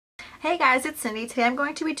Hey guys, it's Cindy. Today I'm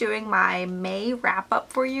going to be doing my May wrap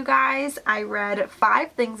up for you guys. I read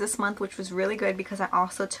 5 things this month, which was really good because I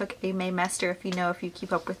also took a Maymester. If you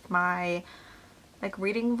keep up with my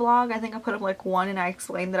reading vlog, I think I put up 1 and I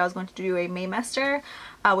explained that I was going to do a Maymester,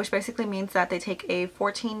 which basically means that they take a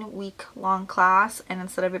 14-week long class, and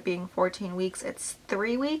instead of it being 14 weeks, it's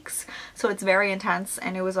 3 weeks. So it's very intense,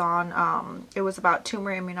 and it was it was about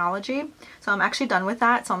tumor immunology. So I'm actually done with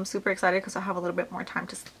that, so I'm super excited because I have a little bit more time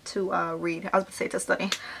to read. I was about to say to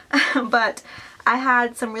study. But I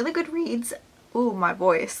had some really good reads. Ooh, my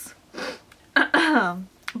voice.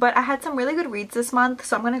 But I had some really good reads this month,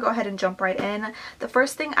 so I'm going to go ahead and jump right in. The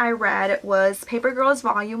first thing I read was Paper Girls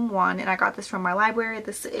Volume 1, and I got this from my library.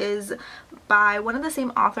 This is by one of the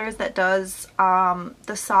same authors that does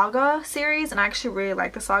the Saga series, and I actually really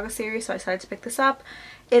like the Saga series, so I decided to pick this up.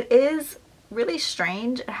 It is really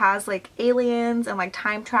strange. It has aliens and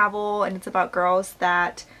time travel, and it's about girls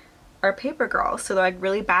that are paper girls, so they're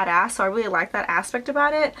really badass, so I really like that aspect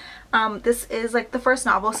about it. This is the first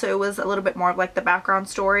novel, so it was a little bit more of the background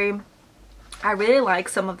story. I really like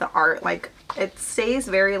some of the art. It stays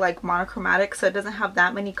very monochromatic, so it doesn't have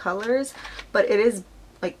that many colors, but it is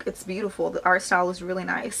it's beautiful. The art style is really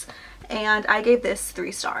nice, and I gave this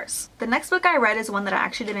 3 stars. The next book I read is one that I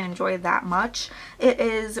actually didn't enjoy that much. It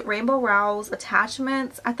is Rainbow Rowell's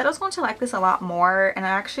Attachments. I thought I was going to like this a lot more, and I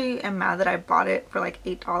actually am mad that I bought it for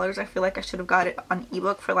 $8. I feel like I should have got it on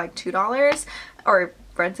ebook for $2 or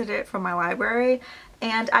rented it from my library.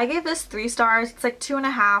 And I gave this 3 stars. It's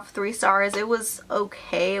 2.5, 3 stars. It was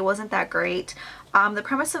okay. It wasn't that great. The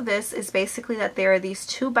premise of this is basically that there are these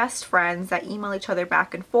 2 best friends that email each other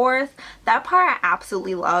back and forth. That part I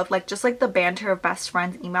absolutely loved. Just the banter of best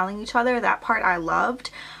friends emailing each other. That part I loved.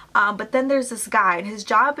 But then there's this guy, and his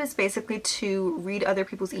job is basically to read other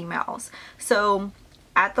people's emails. So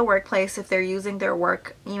at the workplace, if they're using their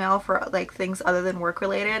work email for things other than work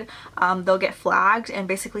related, they'll get flagged, and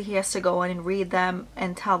basically he has to go in and read them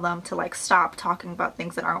and tell them to stop talking about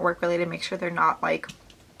things that aren't work related, make sure they're not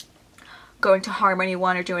going to harm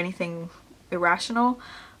anyone or do anything irrational.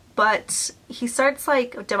 But he starts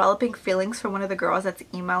developing feelings for one of the girls that's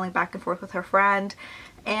emailing back and forth with her friend,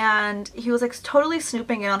 and he was totally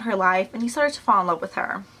snooping in on her life, and he started to fall in love with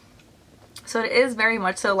her. So it is very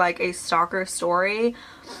much so a stalker story,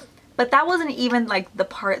 but that wasn't even the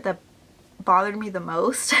part that bothered me the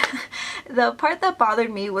most. The part that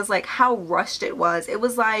bothered me was how rushed it was. It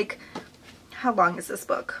was how long is this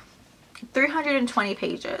book? 320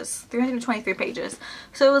 pages, 323 pages.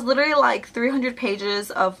 So it was literally 300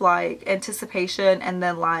 pages of anticipation, and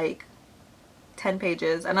then 10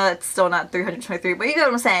 pages. I know that's still not 323, but you get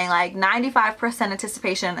what I'm saying. 95%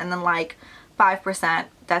 anticipation, and then 5%,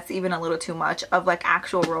 that's even a little too much, of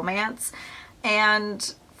actual romance.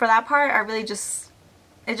 And for that part, I really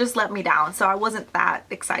it just let me down. So I wasn't that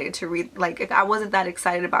excited to read, I wasn't that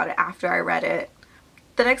excited about it after I read it.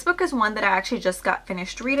 The next book is one that I actually just got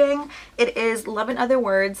finished reading. It is Love in Other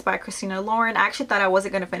Words by Christina Lauren. I actually thought I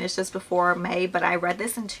wasn't going to finish this before May, but I read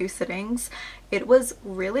this in 2 sittings. It was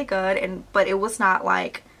really good, but it was not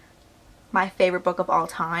my favorite book of all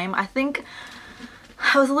time. I think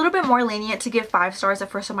I was a little bit more lenient to give 5 stars at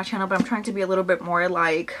first on my channel, but I'm trying to be a little bit more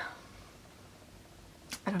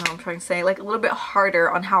I don't know what I'm trying to say, a little bit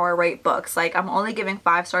harder on how I rate books. I'm only giving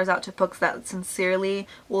 5 stars out to books that sincerely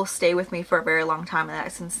will stay with me for a very long time and that I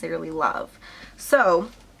sincerely love. So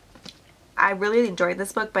I really enjoyed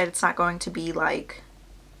this book, but it's not going to be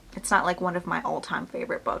it's not one of my all-time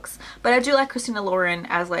favorite books. But I do like Christina Lauren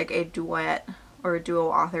as a duet or a duo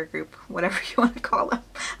author group, whatever you want to call them,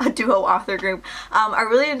 a duo author group. I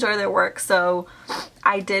really enjoy their work, so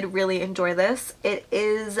I did really enjoy this. It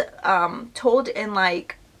is told in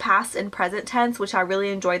past and present tense, which I really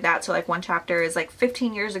enjoyed that. So one chapter is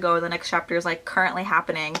 15 years ago, and the next chapter is currently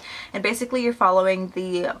happening, and basically you're following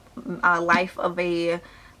the life of a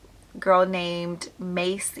girl named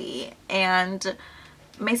Macy. And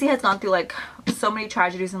Macy has gone through so many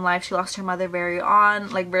tragedies in life. She lost her mother very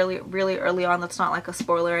really early on. That's not a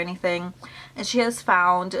spoiler or anything. And she has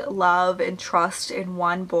found love and trust in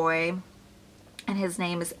one boy, and his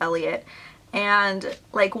name is Elliot. And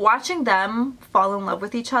watching them fall in love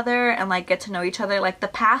with each other and get to know each other, the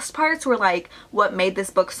past parts were what made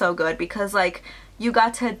this book so good, because you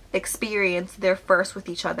got to experience their first with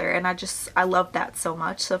each other, and I love that so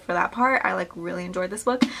much. So for that part, I really enjoyed this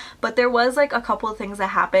book. But there was a couple of things that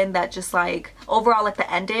happened that just overall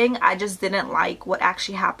the ending, I just didn't like what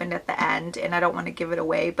actually happened at the end, and I don't want to give it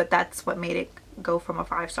away, but that's what made it go from a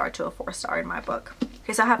 5 star to a 4 star in my book.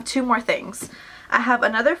 Okay, so I have 2 more things. I have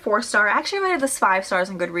another 4-star. I actually rated this 5 stars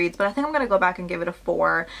on Goodreads, but I think I'm going to go back and give it a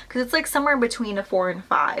 4 because it's like somewhere between a 4 and a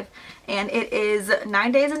 5. And it is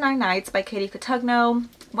 9 Days and 9 Nights by Katie Cotugno.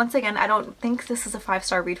 Once again, I don't think this is a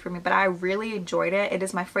 5-star read for me, but I really enjoyed it. It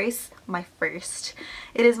is my first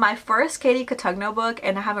Katie Cotugno book,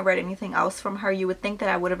 and I haven't read anything else from her. You would think that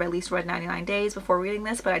I would have at least read 99 Days before reading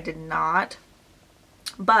this, but I did not.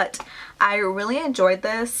 But I really enjoyed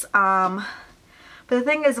this. But the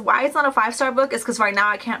thing is, why it's not a 5-star book is because right now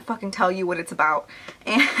I can't fucking tell you what it's about.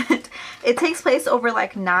 And it takes place over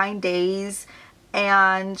like 9 days,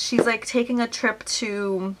 and she's like taking a trip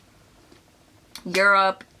to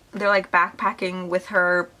Europe. They're like backpacking with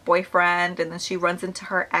her boyfriend, and then she runs into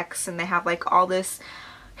her ex, and they have like all this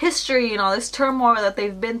history and all this turmoil that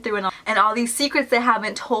they've been through, and all these secrets they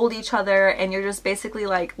haven't told each other, and you're just basically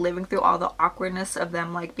like living through all the awkwardness of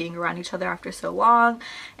them like being around each other after so long,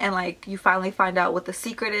 and like you finally find out what the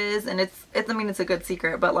secret is. And it's I mean, it's a good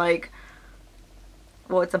secret, but like,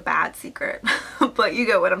 well, it's a bad secret, but you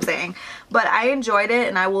get what I'm saying. But I enjoyed it,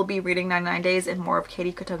 and I will be reading 99 Days and more of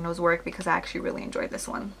Katie Cotugno's work because I actually really enjoyed this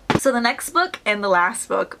one. So the next book and the last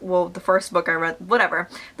book, well, the first book I read, whatever.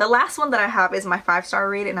 The last one that I have is my 5-star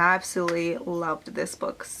read, and I absolutely loved this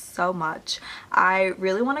book so much. I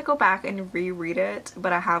really want to go back and reread it,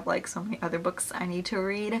 but I have like so many other books I need to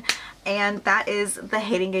read. And that is The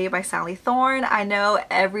Hating Game by Sally Thorne. I know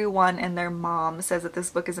everyone and their mom says that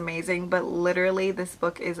this book is amazing, but literally this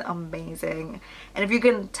book is amazing. And if you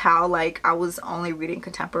can tell, like, I was only reading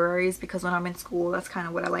contemporaries because when I'm in school, that's kind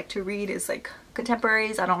of what I like to read, is like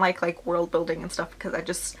contemporaries. I don't like world building and stuff because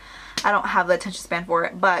I don't have the attention span for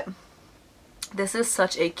it. But this is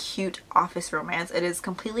such a cute office romance. It is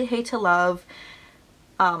completely hate to love,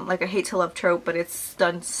 like a hate to love trope, but it's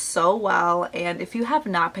done so well. And if you have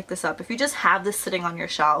not picked this up, if you just have this sitting on your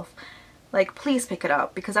shelf, like, please pick it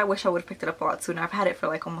up, because I wish I would have picked it up a lot sooner. I've had it for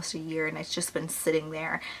like almost a year, and it's just been sitting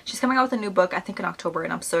there. She's coming out with a new book, I think in October,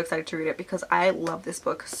 and I'm so excited to read it because I love this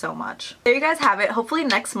book so much. There you guys have it. Hopefully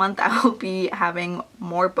next month I will be having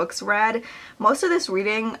more books read. Most of this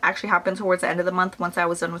reading actually happened towards the end of the month once I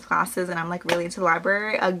was done with classes, and I'm like really into the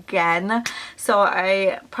library again. So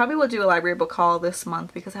I probably will do a library book haul this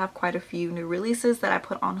month because I have quite a few new releases that I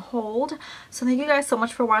put on hold. So thank you guys so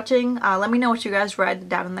much for watching. Let me know what you guys read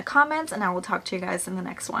down in the comments, and I will talk to you guys in the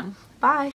next one. Bye!